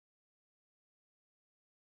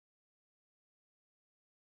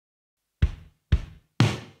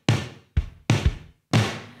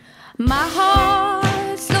My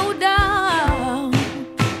heart slow down.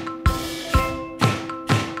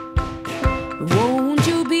 Won't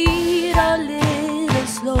you beat a little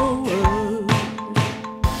slower?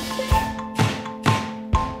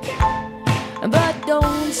 But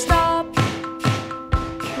don't stop.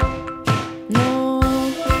 No,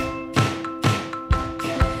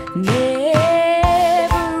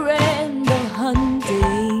 never end the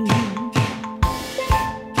hunting.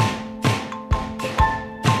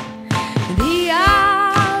 The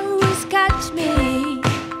hours catch me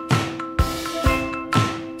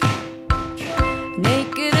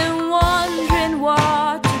naked and wondering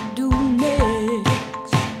what to do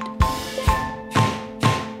next.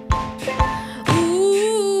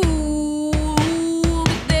 Ooh,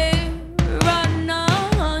 but there are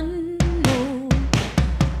none.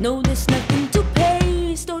 No, there's nothing to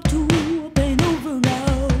paste or to paint over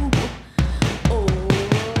now. Oh,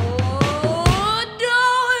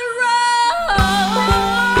 don't run,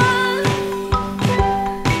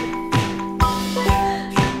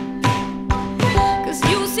 'cause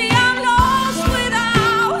you see I'm lost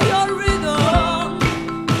without your rhythm.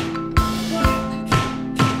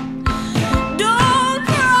 Don't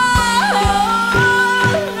run,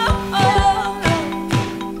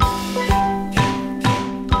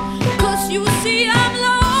 'cause you see I'm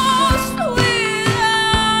lost without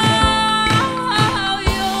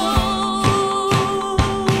your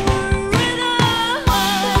rhythm.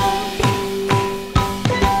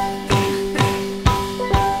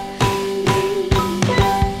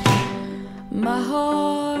 My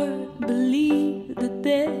heart believes that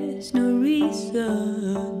there's no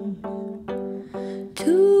reason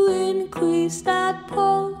to increase that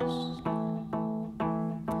pulse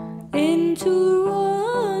into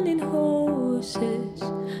running horses.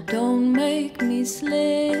 Don't make me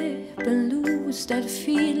slip and lose that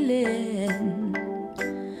feeling.